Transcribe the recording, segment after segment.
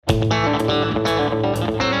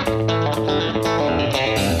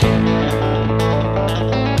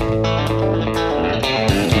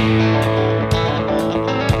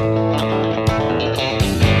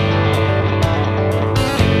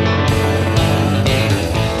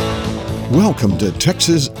Welcome to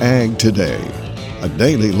Texas Ag Today, a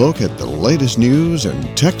daily look at the latest news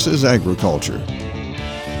in Texas agriculture.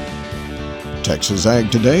 Texas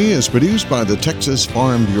Ag Today is produced by the Texas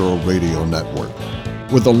Farm Bureau Radio Network,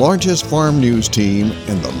 with the largest farm news team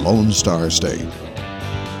in the Lone Star State.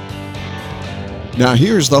 Now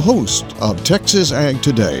here's the host of Texas Ag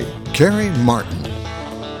Today, Kerry Martin.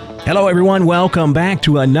 Hello everyone, welcome back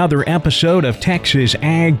to another episode of Texas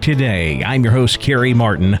Ag Today. I'm your host, Kerry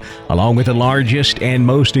Martin, along with the largest and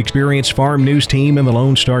most experienced farm news team in the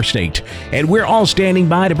Lone Star State. And we're all standing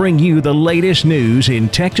by to bring you the latest news in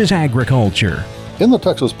Texas agriculture. In the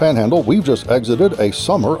Texas Panhandle, we've just exited a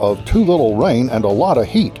summer of too little rain and a lot of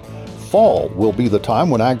heat. Fall will be the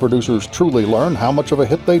time when ag producers truly learn how much of a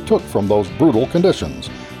hit they took from those brutal conditions.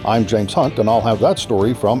 I'm James Hunt, and I'll have that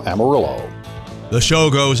story from Amarillo. The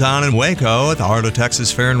show goes on in Waco at the Heart of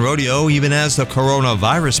Texas Fair and Rodeo even as the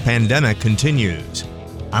coronavirus pandemic continues.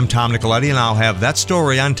 I'm Tom Nicoletti, and I'll have that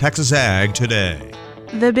story on Texas Ag Today.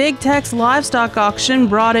 The Big Tex Livestock Auction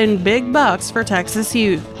brought in big bucks for Texas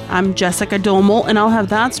youth. I'm Jessica Domel, and I'll have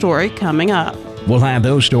that story coming up. We'll have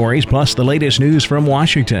those stories, plus the latest news from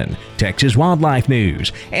Washington, Texas wildlife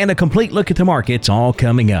news, and a complete look at the markets all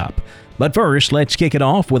coming up. But first, let's kick it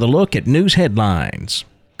off with a look at news headlines.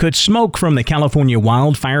 Could smoke from the California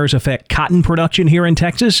wildfires affect cotton production here in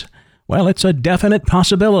Texas? Well, it's a definite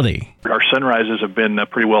possibility. Our sunrises have been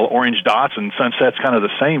pretty well orange dots, and sunset's kind of the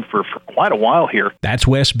same for quite a while here. That's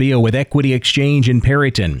Wes Beal with Equity Exchange in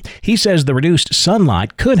Perryton. He says the reduced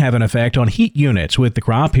sunlight could have an effect on heat units with the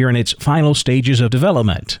crop here in its final stages of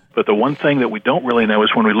development. But the one thing that we don't really know is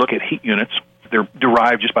when we look at heat units, they're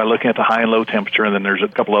derived just by looking at the high and low temperature, and then there's a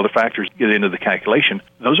couple other factors that get into the calculation.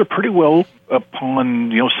 Those are pretty well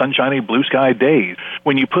upon, sunshiny, blue sky days.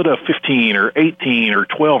 When you put a 15 or 18 or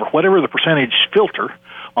 12 or whatever the percentage filter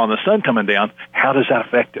on the sun coming down, how does that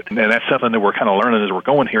affect it? And that's something that we're kind of learning as we're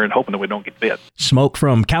going here and hoping that we don't get bit. Smoke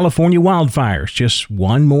from California wildfires, just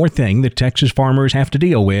one more thing that Texas farmers have to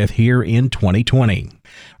deal with here in 2020.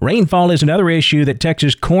 Rainfall is another issue that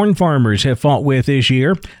Texas corn farmers have fought with this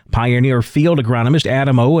year. Pioneer field agronomist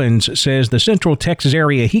Adam Owens says the central Texas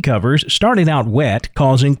area he covers started out wet,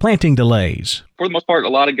 causing planting delays. For the most part, a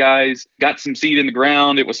lot of guys got some seed in the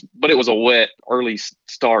ground. It was a wet early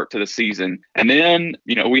start to the season. And then,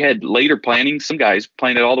 we had later planting. Some guys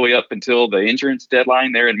planted all the way up until the insurance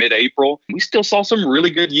deadline there in mid-April. We still saw some really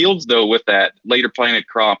good yields, though, with that later planted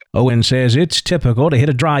crop. Owens says it's typical to hit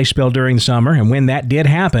a dry spell during the summer, and when that did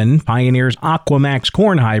happen, Pioneer's Aquamax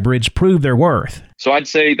corn hybrids proved their worth. So I'd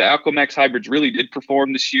say the Aquamax hybrids really did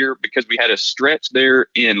perform this year because we had a stretch there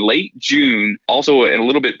in late June, also a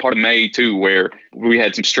little bit part of May too, where we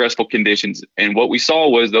had some stressful conditions. And what we saw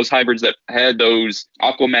was those hybrids that had those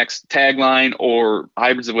Aquamax tagline or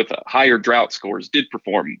hybrids with higher drought scores did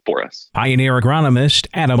perform for us. Pioneer agronomist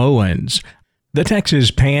Adam Owens. The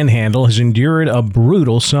Texas Panhandle has endured a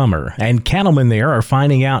brutal summer, and cattlemen there are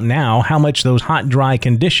finding out now how much those hot, dry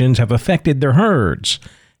conditions have affected their herds.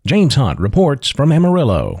 James Hunt reports from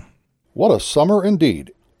Amarillo. What a summer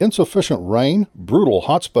indeed. Insufficient rain, brutal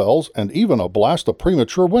hot spells, and even a blast of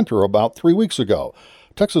premature winter about 3 weeks ago.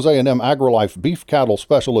 Texas A&M AgriLife beef cattle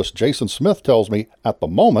specialist Jason Smith tells me, at the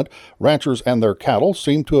moment, ranchers and their cattle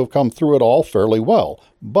seem to have come through it all fairly well.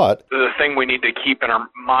 But the thing we need to keep in our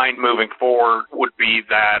mind moving forward would be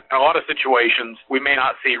that in a lot of situations, we may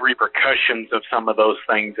not see repercussions of some of those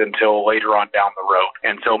things until later on down the road.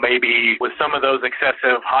 And so maybe with some of those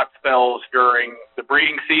excessive hot spells during the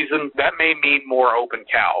breeding season, that may mean more open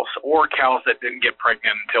cows or cows that didn't get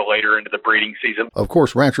pregnant until later into the breeding season. Of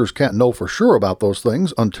course, ranchers can't know for sure about those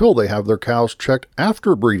things until they have their cows checked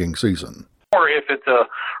after breeding season. Or if it's a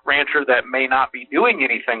rancher that may not be doing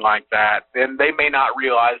anything like that, then they may not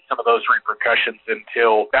realize some of those repercussions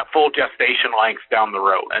until that full gestation length down the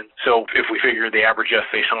road. And so if we figure the average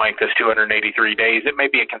gestation length is 283 days, it may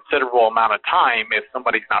be a considerable amount of time if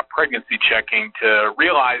somebody's not pregnancy checking to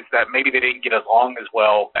realize that maybe they didn't get as long as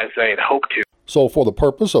well as they had hoped to. So for the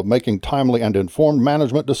purpose of making timely and informed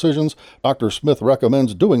management decisions, Dr. Smith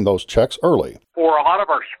recommends doing those checks early. For a lot of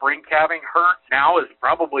our spring calving herds, now is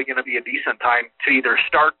probably going to be a decent time to either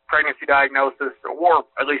start pregnancy diagnosis or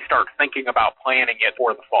at least start thinking about planning it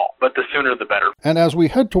for the fall. But the sooner the better. And as we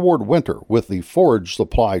head toward winter with the forage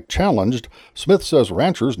supply challenged, Smith says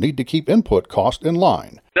ranchers need to keep input cost in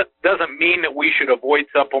line. That doesn't mean that we should avoid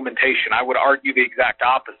supplementation. I would argue the exact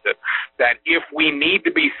opposite, that if we need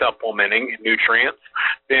to be supplementing nutrients,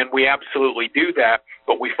 then we absolutely do that,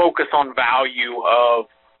 but we focus on value of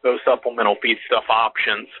those supplemental feedstuff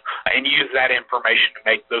options and use that information to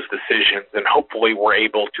make those decisions, and hopefully we're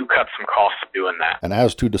able to cut some costs doing that. And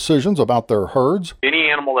as to decisions about their herds, any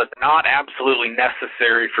animal that's not absolutely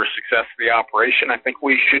necessary for success of the operation, I think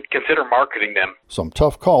we should consider marketing them. Some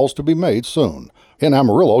tough calls to be made soon. In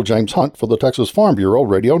Amarillo, James Hunt for the Texas Farm Bureau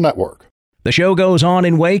Radio Network. The show goes on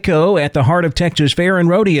in Waco at the Heart of Texas Fair and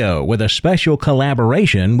Rodeo with a special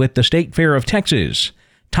collaboration with the State Fair of Texas.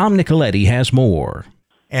 Tom Nicoletti has more.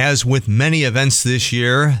 As with many events this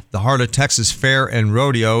year, the Heart of Texas Fair and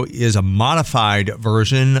Rodeo is a modified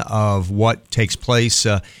version of what takes place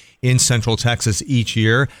in Central Texas each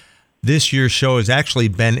year. This year's show has actually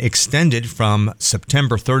been extended from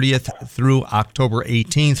September 30th through October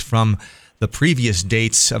 18th from the previous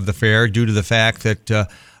dates of the fair due to the fact that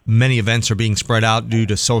many events are being spread out due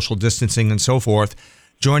to social distancing and so forth.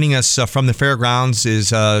 Joining us from the fairgrounds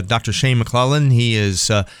is Dr. Shane McClellan. He is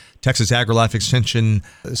Texas AgriLife Extension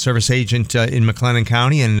Service Agent in McLennan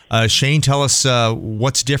County. And Shane, tell us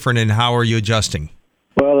what's different and how are you adjusting?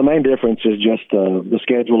 Well, the main difference is just the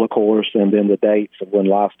schedule, of course, and then the dates of when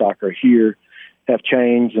livestock are here have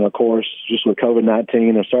changed. And, of course, just with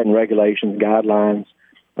COVID-19, there's certain regulations, guidelines,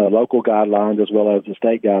 local guidelines, as well as the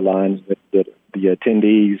state guidelines that the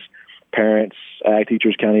attendees, parents, ag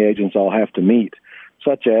teachers, county agents all have to meet,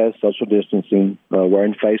 such as social distancing,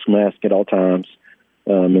 wearing face masks at all times.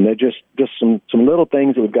 And they're just some little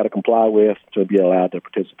things that we've got to comply with to be allowed to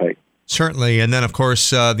participate. Certainly. And then, of course,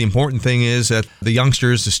 the important thing is that the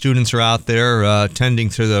youngsters, the students are out there tending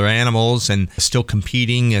to their animals and still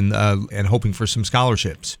competing and hoping for some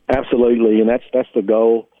scholarships. Absolutely. And that's the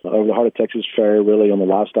goal of the Heart of Texas Fair, really, on the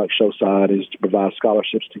livestock show side, is to provide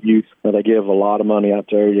scholarships to youth. They give a lot of money out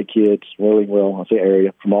to area kids, really, well, I say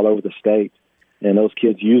area, from all over the state. And those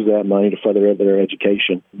kids use that money to further their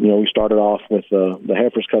education. You know, we started off with the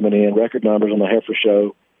heifers coming in, record numbers on the heifer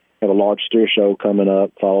show. Have a large steer show coming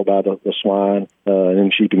up, followed by the swine and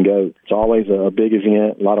then sheep and goat. It's always a big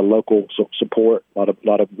event, a lot of local support, a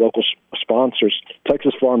lot of local sponsors.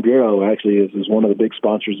 Texas Farm Bureau actually is one of the big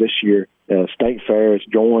sponsors this year. State Fair has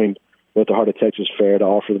joined with the Heart of Texas Fair to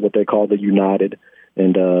offer what they call the United.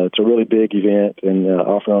 And it's a really big event and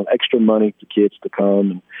offering extra money to kids to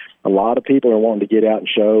come. And a lot of people are wanting to get out and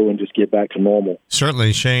show and just get back to normal.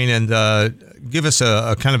 Certainly, Shane. And give us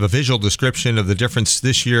a kind of a visual description of the difference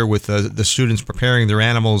this year with the students preparing their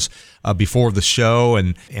animals before the show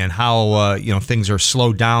and how things are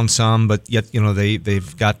slowed down some, but yet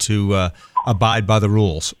they've got to abide by the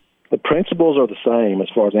rules. The principles are the same as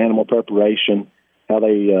far as animal preparation. How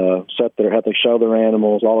they how they show their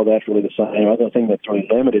animals, all of that's really the same. The other thing that's really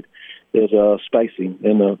limited is spacing.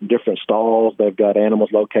 In the different stalls, they've got animals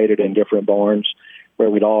located in different barns where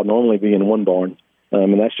we'd all normally be in one barn.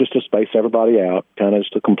 And that's just to space everybody out, kind of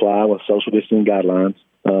just to comply with social distancing guidelines.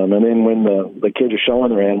 And then when the kids are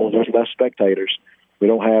showing their animals, there's less spectators. We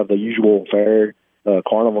don't have the usual fair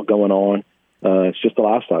carnival going on. It's just a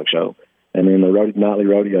livestock show. And then the nightly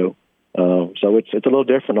rodeo. So it's a little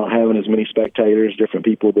different, not having as many spectators, different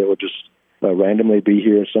people that would just randomly be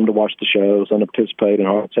here, some to watch the show, some to participate in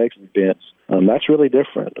Heart of Texas events. That's really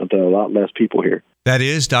different. There are a lot less people here. That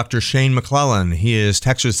is Dr. Shane McClellan. He is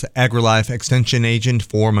Texas AgriLife Extension Agent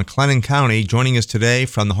for McLennan County, joining us today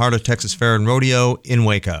from the Heart of Texas Fair and Rodeo in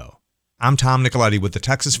Waco. I'm Tom Nicoletti with the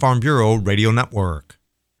Texas Farm Bureau Radio Network.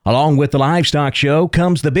 Along with the livestock show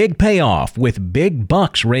comes the big payoff with big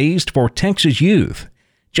bucks raised for Texas youth.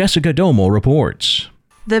 Jessica Domel reports.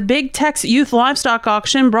 The Big Tex Youth Livestock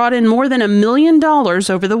Auction brought in more than $1 million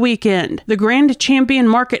over the weekend. The Grand Champion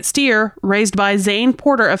Market Steer, raised by Zane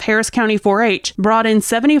Porter of Harris County 4-H, brought in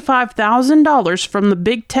 $75,000 from the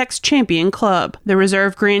Big Tex Champion Club. The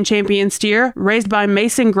Reserve Grand Champion Steer, raised by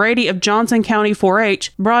Mason Grady of Johnson County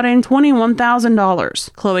 4-H, brought in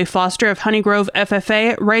 $21,000. Chloe Foster of Honeygrove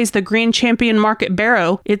FFA raised the Grand Champion Market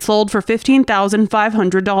Barrow. It sold for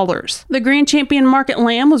 $15,500. The Grand Champion Market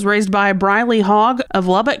Lamb was raised by Briley Hogg of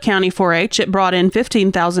Lubbock County 4-H, it brought in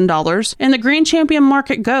 $15,000. And the Grand Champion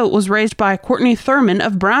Market Goat was raised by Courtney Thurman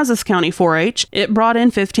of Brazos County 4-H. It brought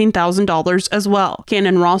in $15,000 as well.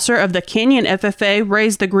 Cannon Rosser of the Canyon FFA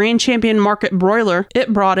raised the Grand Champion Market Broiler.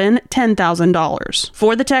 It brought in $10,000.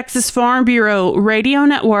 For the Texas Farm Bureau Radio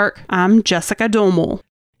Network, I'm Jessica Domel.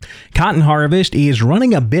 Cotton harvest is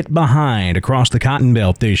running a bit behind across the Cotton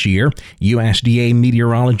Belt this year. USDA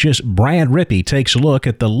meteorologist Brad Rippey takes a look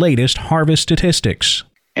at the latest harvest statistics.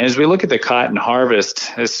 And as we look at the cotton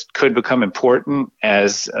harvest, this could become important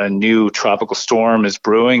as a new tropical storm is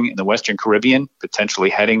brewing in the Western Caribbean, potentially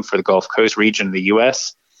heading for the Gulf Coast region of the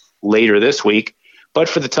U.S. later this week. But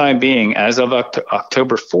for the time being, as of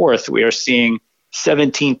October 4th, we are seeing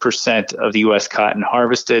 17% of the U.S. cotton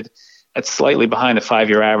harvested. That's slightly behind the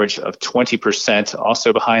 5-year average of 20%,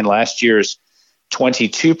 also behind last year's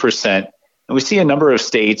 22%. And we see a number of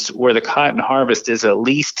states where the cotton harvest is at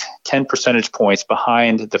least 10 percentage points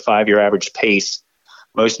behind the 5-year average pace.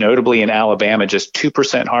 Most notably in Alabama, just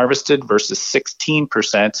 2% harvested versus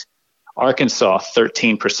 16%. Arkansas,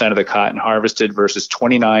 13% of the cotton harvested versus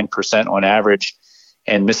 29% on average.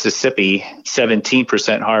 And Mississippi,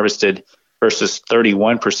 17% harvested versus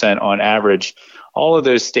 31% on average. All of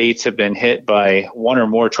those states have been hit by one or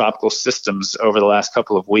more tropical systems over the last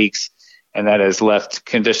couple of weeks, and that has left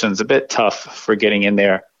conditions a bit tough for getting in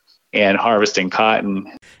there and harvesting cotton.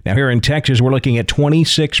 Now here in Texas, we're looking at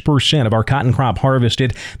 26% of our cotton crop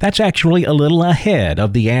harvested. That's actually a little ahead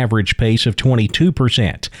of the average pace of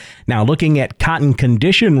 22%. Now looking at cotton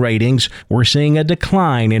condition ratings, we're seeing a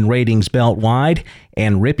decline in ratings belt-wide,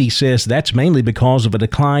 and Rippey says that's mainly because of a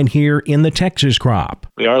decline here in the Texas crop.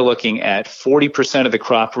 We are looking at 40% of the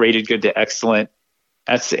crop rated good to excellent.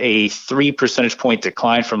 That's a 3 percentage point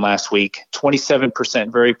decline from last week. 27%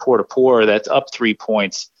 very poor to poor. That's up 3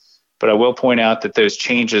 points. But I will point out that those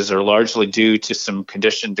changes are largely due to some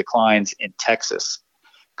condition declines in Texas.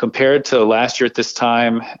 Compared to last year at this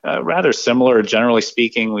time, rather similar, generally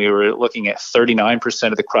speaking. We were looking at 39%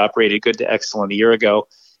 of the crop rated good to excellent a year ago,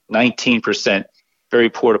 19% very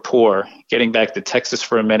poor to poor. Getting back to Texas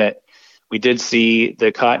for a minute, we did see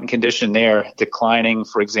the cotton condition there declining.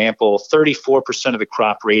 For example, 34% of the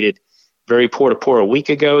crop rated very poor to poor a week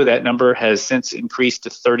ago. That number has since increased to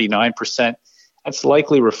 39%. That's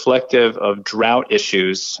likely reflective of drought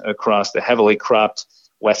issues across the heavily cropped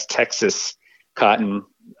West Texas cotton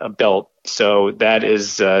belt. So that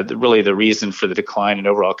is really the reason for the decline in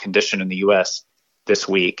overall condition in the U.S. this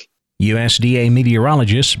week. USDA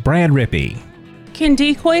meteorologist Brad Rippey. Can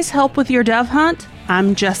decoys help with your dove hunt?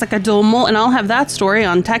 I'm Jessica Domel, and I'll have that story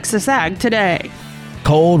on Texas Ag Today.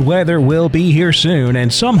 Cold weather will be here soon,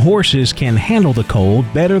 and some horses can handle the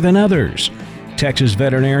cold better than others. Texas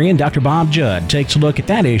veterinarian Dr. Bob Judd takes a look at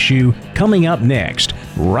that issue coming up next,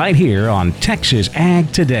 right here on Texas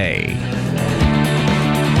Ag Today.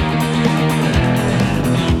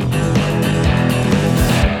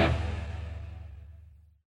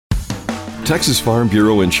 Texas Farm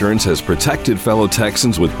Bureau Insurance has protected fellow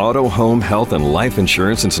Texans with auto, home, health, and life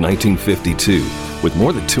insurance since 1952. With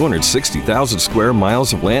more than 260,000 square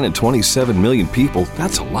miles of land and 27 million people,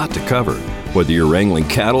 that's a lot to cover. Whether you're wrangling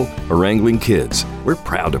cattle or wrangling kids, we're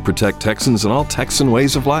proud to protect Texans in all Texan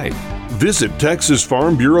ways of life. Visit Texas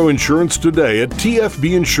Farm Bureau Insurance today at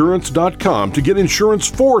tfbinsurance.com to get insurance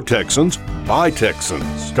for Texans by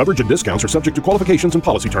Texans. Coverage and discounts are subject to qualifications and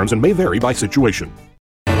policy terms and may vary by situation.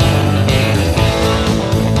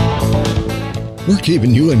 We're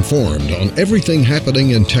keeping you informed on everything happening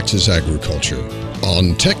in Texas agriculture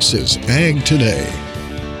on Texas Ag Today.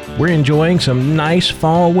 We're enjoying some nice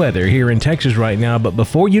fall weather here in Texas right now, but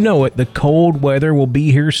before you know it, the cold weather will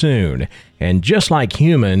be here soon. And just like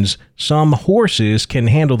humans, some horses can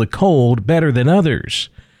handle the cold better than others.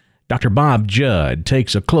 Dr. Bob Judd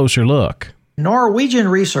takes a closer look. Norwegian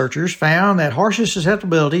researchers found that horses'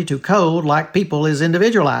 susceptibility to cold, like people, is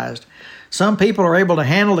individualized. Some people are able to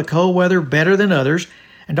handle the cold weather better than others,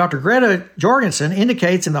 and Dr. Greta Jorgensen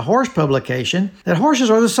indicates in the Horse publication that horses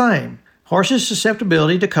are the same. Horses'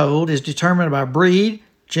 susceptibility to cold is determined by breed,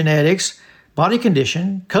 genetics, body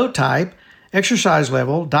condition, coat type, exercise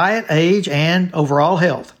level, diet, age, and overall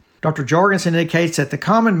health. Dr. Jorgensen indicates that the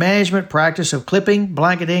common management practice of clipping,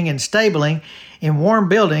 blanketing, and stabling in warm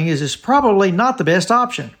buildings is probably not the best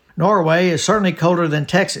option. Norway is certainly colder than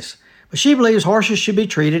Texas, but she believes horses should be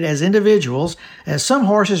treated as individuals, as some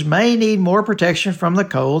horses may need more protection from the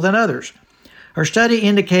cold than others. Her study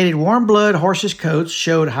indicated warm-blood horses' coats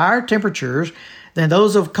showed higher temperatures than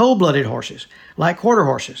those of cold-blooded horses, like quarter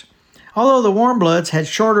horses, although the warm bloods had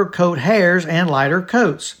shorter coat hairs and lighter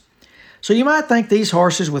coats. So you might think these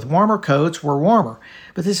horses with warmer coats were warmer,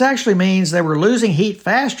 but this actually means they were losing heat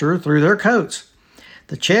faster through their coats.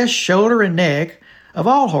 The chest, shoulder, and neck of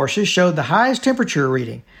all horses showed the highest temperature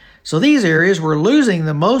reading, so these areas were losing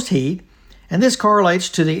the most heat, and this correlates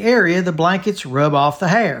to the area the blankets rub off the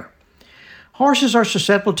hair. Horses are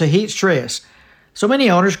susceptible to heat stress, so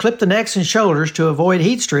many owners clip the necks and shoulders to avoid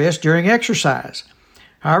heat stress during exercise.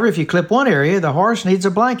 However, if you clip one area, the horse needs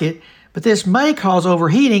a blanket, but this may cause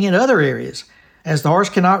overheating in other areas, as the horse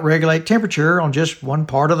cannot regulate temperature on just one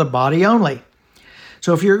part of the body only.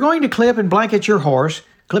 So if you're going to clip and blanket your horse,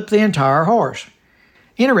 clip the entire horse.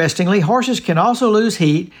 Interestingly, horses can also lose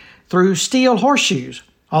heat through steel horseshoes,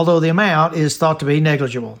 although the amount is thought to be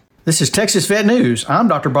negligible. This is Texas Vet News. I'm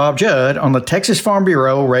Dr. Bob Judd on the Texas Farm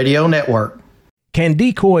Bureau Radio Network. Can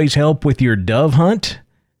decoys help with your dove hunt?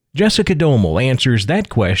 Jessica Domel answers that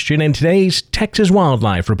question in today's Texas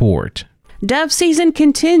Wildlife Report. Dove season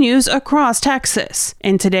continues across Texas,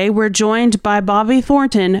 and today we're joined by Bobby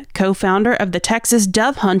Thornton, co-founder of the Texas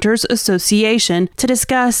Dove Hunters Association, to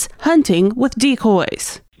discuss hunting with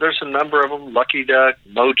decoys. There's a number of them, Lucky Duck,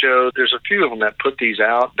 Mojo. There's a few of them that put these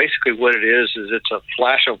out. Basically what it is it's a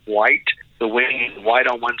flash of white. The wing is white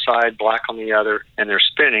on one side, black on the other, and they're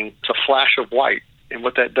spinning. It's a flash of white. And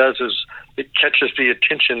what that does is it catches the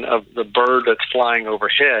attention of the bird that's flying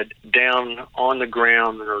overhead down on the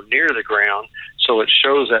ground or near the ground. So it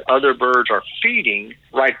shows that other birds are feeding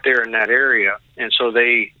right there in that area. And so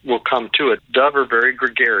they will come to it. Dove are very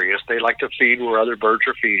gregarious. They like to feed where other birds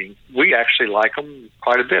are feeding. We actually like them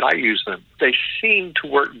quite a bit. I use them. They seem to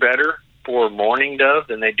work better for mourning dove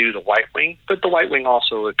than they do the white wing, but the white wing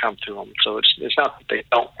also would come to them. So it's not that they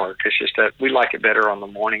don't work. It's just that we like it better on the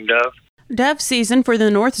mourning dove. Dove season for the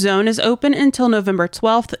North Zone is open until November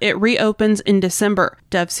 12th. It reopens in December.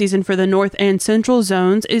 Dove season for the North and Central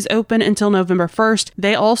Zones is open until November 1st.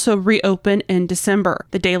 They also reopen in December.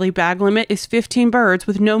 The daily bag limit is 15 birds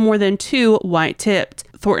with no more than 2 white-tipped.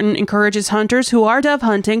 Thornton encourages hunters who are dove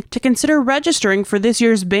hunting to consider registering for this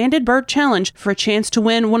year's Banded Bird Challenge for a chance to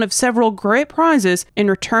win one of several great prizes in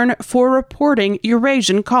return for reporting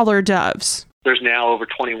Eurasian collared doves. There's now over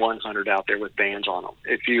 2,100 out there with bands on them.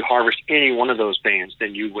 If you harvest any one of those bands,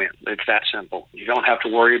 then you win. It's that simple. You don't have to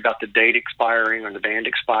worry about the date expiring or the band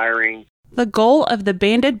expiring. The goal of the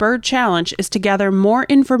Banded Bird Challenge is to gather more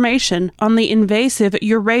information on the invasive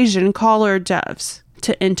Eurasian collared doves.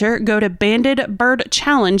 To enter, go to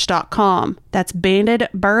bandedbirdchallenge.com. That's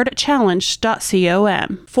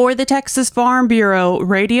bandedbirdchallenge.com. For the Texas Farm Bureau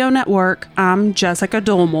Radio Network, I'm Jessica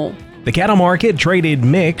Domel. The cattle market traded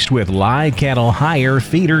mixed with live cattle higher,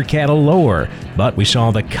 feeder cattle lower, but we saw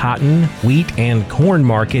the cotton, wheat, and corn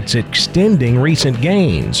markets extending recent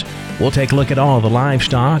gains. We'll take a look at all the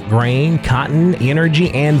livestock, grain, cotton, energy,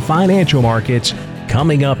 and financial markets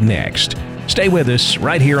coming up next. Stay with us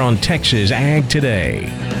right here on Texas Ag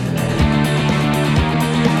Today.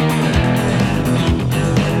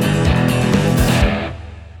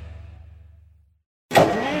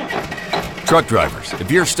 Truck drivers,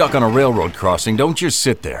 if you're stuck on a railroad crossing, don't just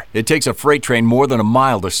sit there. It takes a freight train more than a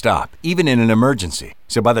mile to stop, even in an emergency.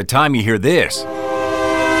 So by the time you hear this,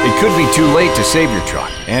 it could be too late to save your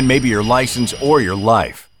truck and maybe your license or your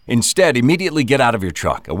life. Instead, immediately get out of your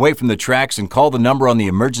truck, away from the tracks, and call the number on the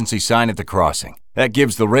emergency sign at the crossing. That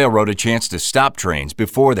gives the railroad a chance to stop trains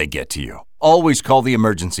before they get to you. Always call the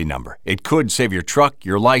emergency number. It could save your truck,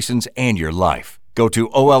 your license, and your life. Go to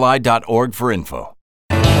oli.org for info.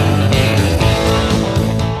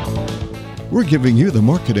 We're giving you the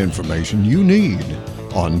market information you need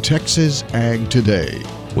on Texas Ag Today.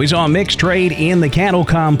 We saw a mixed trade in the cattle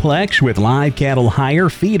complex with live cattle higher,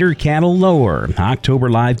 feeder cattle lower. October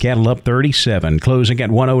live cattle up 37, closing at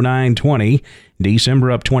 109.20. December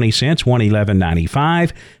up 20 cents,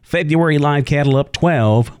 111.95. February live cattle up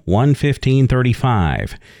 12,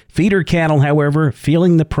 115.35. Feeder cattle, however,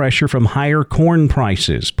 feeling the pressure from higher corn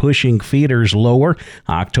prices, pushing feeders lower.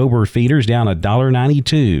 October feeders down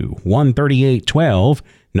 $1.92, 138.12.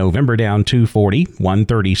 November down $2.40,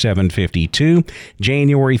 137.52.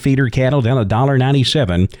 January feeder cattle down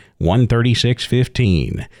 $1.97,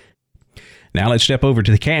 136.15. Now let's step over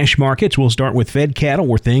to the cash markets. We'll start with fed cattle,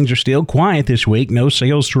 where things are still quiet this week. No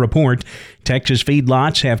sales to report. Texas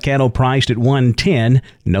feedlots have cattle priced at $110.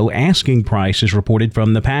 No asking prices reported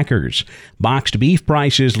from the packers. Boxed beef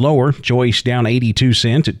prices lower. Choice down 82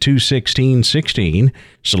 cents at $216.16.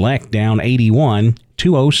 Select down 81,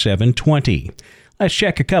 $207.20. Let's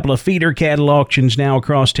check a couple of feeder cattle auctions now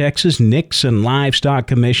across Texas. Nixon Livestock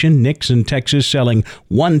Commission. Nixon, Texas, selling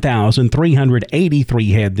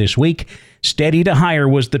 1,383 head this week. Steady to higher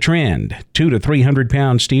was the trend. 2 to 300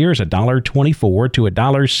 pound steers $1.24 to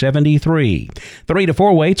 $1.73. 3 to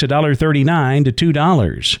 4 weights $1.39 to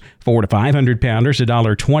 $2. 4 to 500 pounders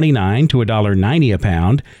 $1.29 to $1.90 a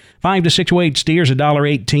pound. 5 to 6 weight steers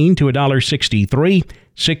 $1.18 to $1.63.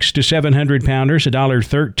 6 to 700 pounders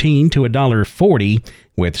 $1.13 to $1.40,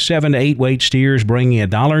 with 7 to 8 weight steers bringing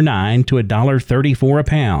 $1.09 to $1.34 a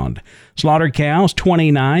pound. Slaughtered cows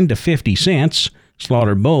 29 to 50 cents.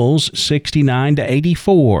 Slaughtered bulls 69 to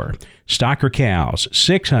 84. Stocker cows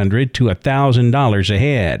 $600 to $1,000 a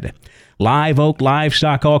head. Live Oak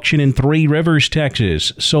Livestock Auction in Three Rivers,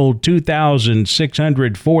 Texas, sold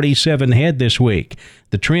 2,647 head this week.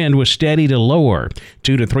 The trend was steady to lower.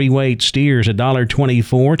 2 to 3 weight steers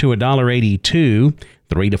 $1.24 to $1.82.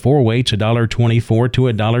 3 to 4 weights $1.24 to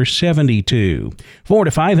 $1.72. 4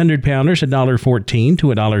 to 500 pounders $1.14 to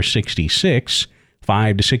 $1.66.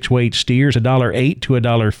 5 to 6 weight steers $1.08 to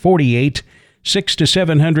 $1.48. 6 to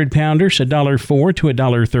 700 pounders $1.04 to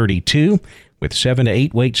 $1.32. With 7 to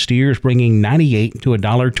 8 weight steers bringing $98 to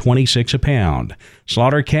 $1.26 a pound.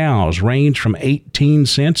 Slaughter cows range from 18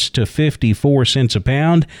 cents to 54 cents a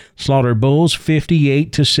pound. Slaughter bulls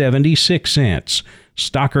 58 to 76 cents.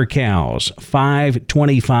 Stocker cows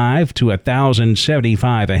 $5.25 to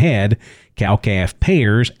 $1,075 a head. Cow-calf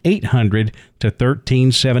pairs $800 to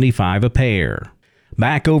 $13.75 a pair.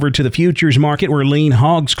 Back over to the futures market where lean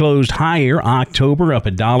hogs closed higher. October up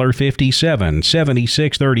 $1.57,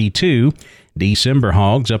 $76.32. December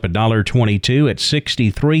hogs up $1.22 at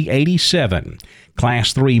 $63.87.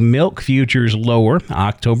 Class 3 milk futures lower.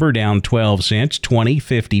 October down 12 cents,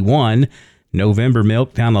 $20.51. November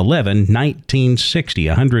milk down 11,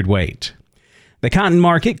 $19.60 a hundredweight. The cotton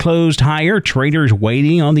market closed higher, traders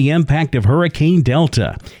waiting on the impact of Hurricane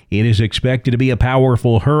Delta. It is expected to be a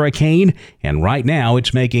powerful hurricane, and right now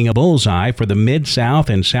it's making a bullseye for the Mid-South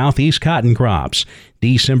and Southeast cotton crops.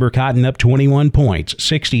 December cotton up 21 points,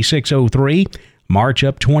 66.03. March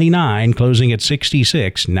up 29, closing at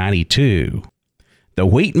 66.92. The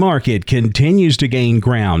wheat market continues to gain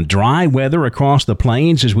ground. Dry weather across the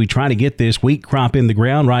plains as we try to get this wheat crop in the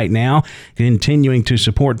ground right now, continuing to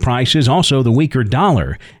support prices. Also, the weaker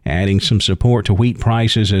dollar adding some support to wheat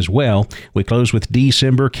prices as well. We close with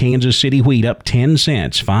December Kansas City wheat up 10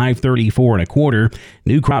 cents, $5.34 1/4.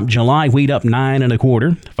 New crop July wheat up 9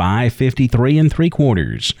 1/4, $5.53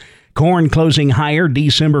 3/4. Corn closing higher.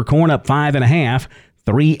 December corn up 5 1/2,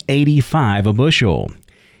 $3.85 a bushel.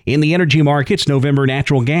 In the energy markets, November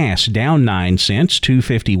natural gas down 9 cents,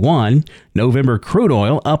 $2.51. November crude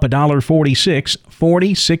oil up $1.46,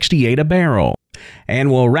 $40.68 a barrel. And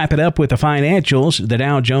we'll wrap it up with the financials. The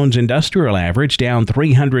Dow Jones Industrial Average down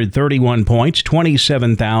 331 points,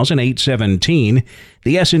 27,817.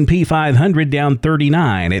 The S&P 500 down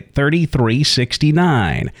 39 at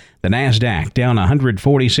 3369. The Nasdaq down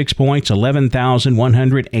 146 points,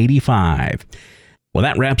 11,185. Well,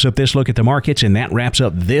 that wraps up this look at the markets, and that wraps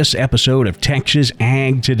up this episode of Texas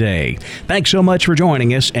Ag Today. Thanks so much for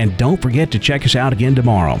joining us, and don't forget to check us out again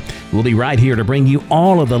tomorrow. We'll be right here to bring you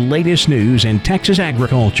all of the latest news in Texas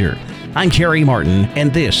agriculture. I'm Kerry Martin,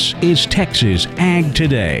 and this is Texas Ag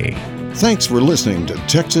Today. Thanks for listening to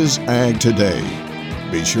Texas Ag Today.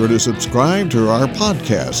 Be sure to subscribe to our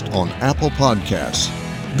podcast on Apple Podcasts,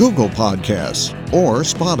 Google Podcasts, or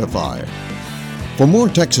Spotify. For more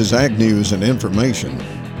Texas Ag news and information,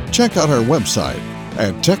 check out our website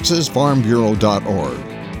at texasfarmbureau.org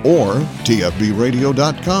or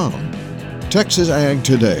tfbradio.com. Texas Ag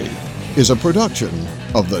Today is a production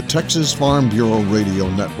of the Texas Farm Bureau Radio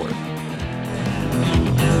Network.